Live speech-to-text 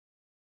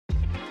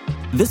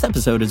This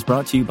episode is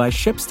brought to you by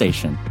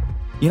ShipStation.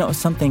 You know,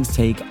 some things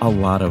take a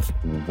lot of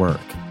work,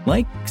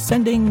 like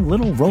sending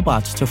little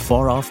robots to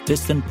far-off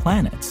distant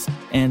planets.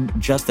 And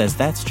just as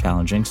that's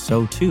challenging,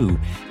 so too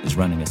is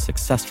running a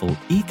successful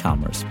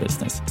e-commerce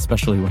business,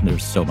 especially when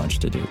there's so much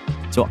to do.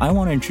 So I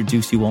want to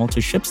introduce you all to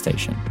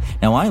ShipStation.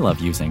 Now, I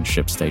love using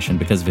ShipStation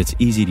because of its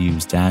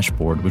easy-to-use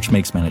dashboard, which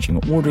makes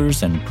managing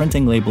orders and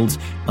printing labels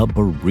a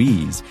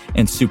breeze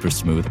and super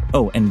smooth.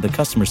 Oh, and the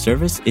customer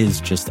service is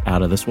just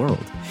out of this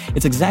world.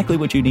 It's exactly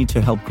what you need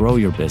to help grow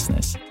your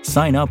business.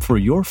 Sign up for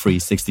your free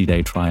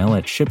 60-day trial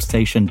at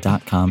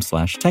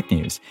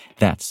shipstation.com/technews.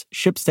 That's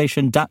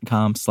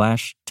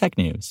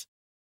shipstation.com/technews.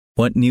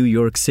 What New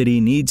York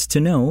City needs to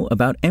know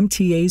about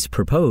MTA's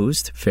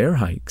proposed fare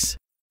hikes.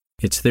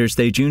 It's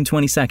Thursday, June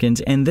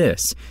 22nd, and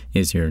this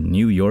is your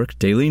New York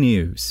Daily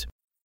News.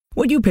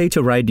 What you pay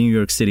to ride New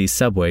York City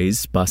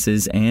subways,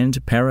 buses,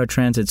 and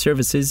paratransit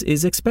services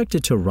is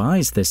expected to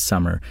rise this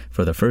summer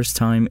for the first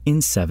time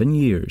in 7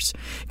 years.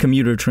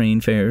 Commuter train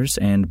fares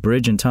and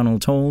bridge and tunnel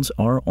tolls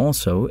are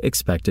also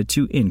expected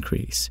to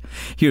increase.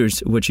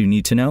 Here's what you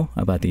need to know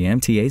about the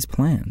MTA's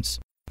plans.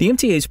 The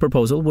MTA's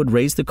proposal would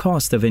raise the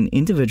cost of an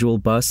individual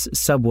bus,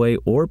 subway,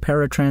 or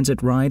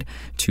paratransit ride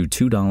to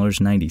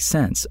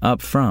 $2.90,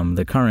 up from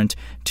the current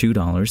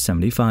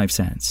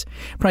 $2.75.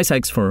 Price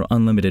hikes for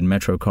unlimited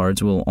Metro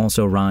cards will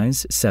also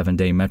rise.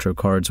 7-day Metro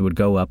cards would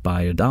go up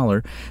by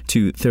 $1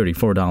 to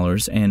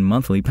 $34, and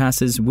monthly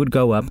passes would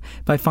go up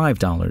by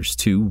 $5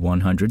 to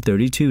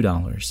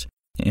 $132.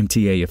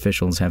 MTA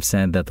officials have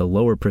said that the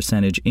lower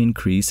percentage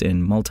increase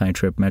in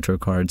multi-trip Metro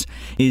cards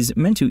is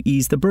meant to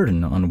ease the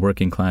burden on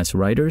working-class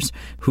riders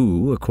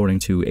who, according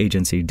to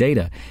agency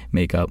data,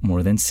 make up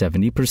more than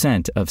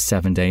 70% of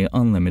 7-day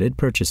unlimited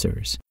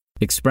purchasers.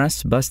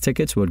 Express bus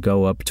tickets would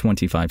go up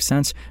 25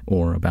 cents,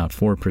 or about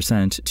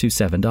 4%, to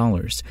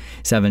 $7.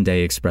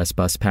 7-day express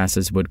bus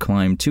passes would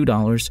climb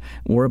 $2,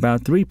 or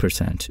about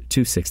 3%,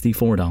 to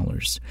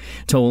 $64.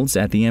 Tolls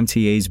at the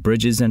MTA's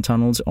bridges and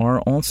tunnels are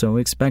also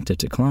expected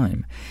to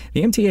climb.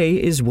 The MTA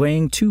is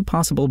weighing two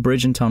possible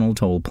bridge and tunnel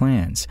toll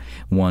plans,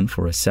 one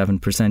for a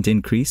 7%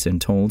 increase in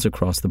tolls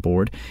across the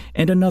board,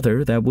 and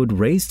another that would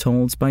raise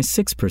tolls by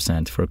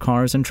 6% for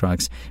cars and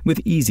trucks with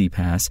Easy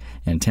Pass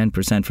and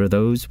 10% for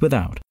those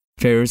without.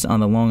 Fares on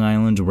the Long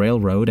Island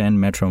Railroad and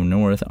Metro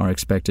North are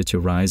expected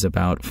to rise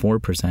about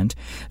 4%.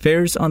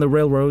 Fares on the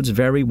railroads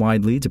vary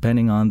widely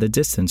depending on the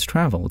distance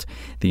traveled.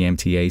 The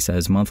MTA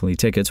says monthly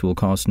tickets will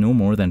cost no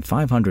more than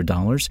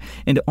 $500,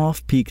 and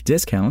off-peak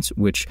discounts,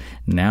 which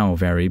now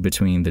vary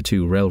between the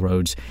two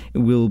railroads,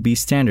 will be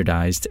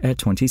standardized at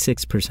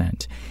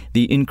 26%.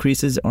 The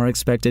increases are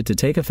expected to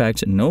take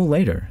effect no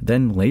later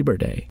than Labor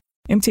Day.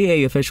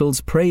 MTA officials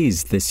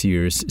praised this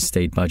year's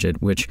state budget,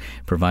 which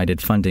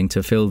provided funding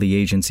to fill the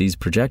agency's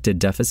projected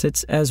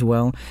deficits, as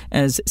well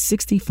as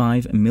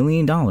 $65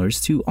 million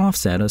to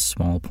offset a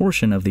small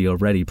portion of the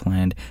already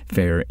planned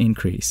fare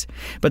increase.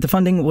 But the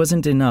funding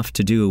wasn't enough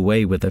to do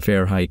away with the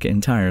fare hike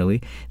entirely.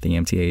 The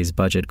MTA's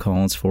budget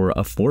calls for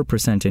a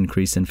 4%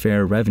 increase in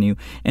fare revenue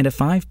and a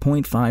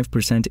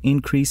 5.5%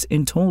 increase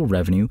in toll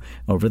revenue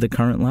over the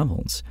current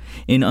levels.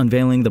 In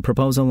unveiling the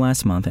proposal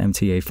last month,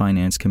 MTA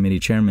Finance Committee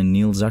Chairman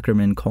Neil Zuckerman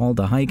called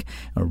the hike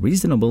a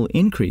reasonable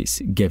increase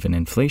given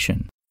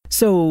inflation.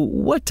 So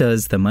what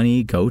does the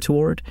money go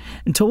toward?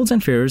 Tolls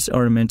and fares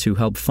are meant to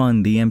help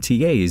fund the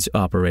MTA's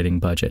operating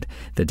budget,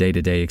 the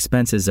day-to-day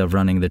expenses of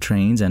running the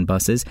trains and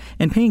buses,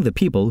 and paying the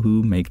people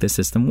who make the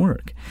system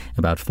work.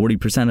 About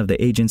 40% of the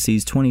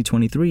agency's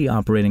 2023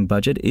 operating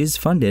budget is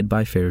funded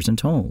by fares and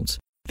tolls.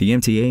 The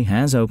MTA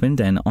has opened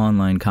an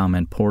online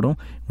comment portal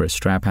where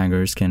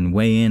strap-hangers can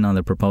weigh in on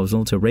the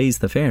proposal to raise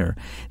the fare.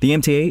 The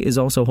MTA is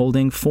also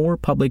holding 4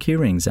 public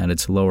hearings at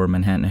its Lower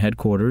Manhattan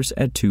headquarters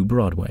at 2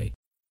 Broadway.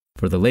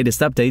 For the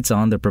latest updates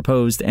on the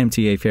proposed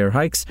MTA fare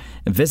hikes,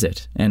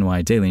 visit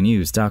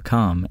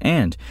nydailynews.com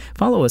and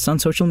follow us on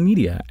social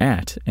media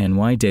at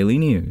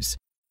nydailynews.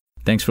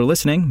 Thanks for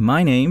listening.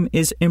 My name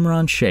is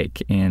Imran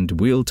Sheikh,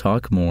 and we'll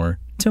talk more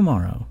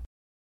tomorrow.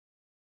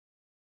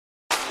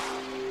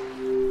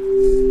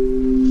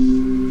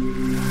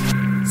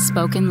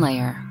 Spoken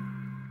Layer.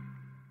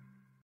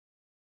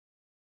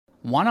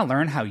 Want to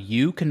learn how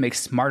you can make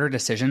smarter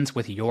decisions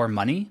with your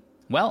money?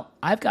 Well,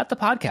 I've got the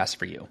podcast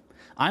for you.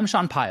 I'm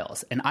Sean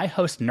Piles, and I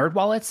host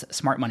NerdWallet's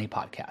Smart Money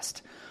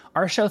Podcast.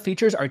 Our show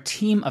features our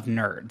team of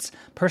nerds,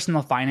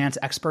 personal finance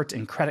experts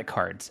in credit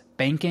cards,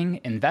 banking,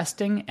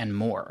 investing, and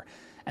more.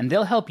 And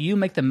they'll help you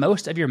make the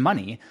most of your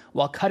money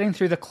while cutting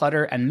through the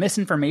clutter and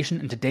misinformation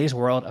in today's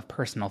world of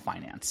personal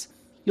finance.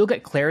 You'll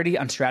get clarity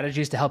on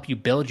strategies to help you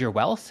build your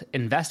wealth,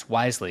 invest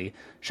wisely,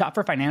 shop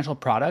for financial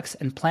products,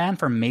 and plan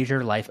for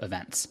major life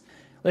events.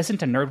 Listen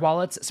to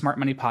NerdWallet's Smart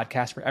Money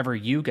Podcast wherever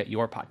you get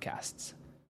your podcasts.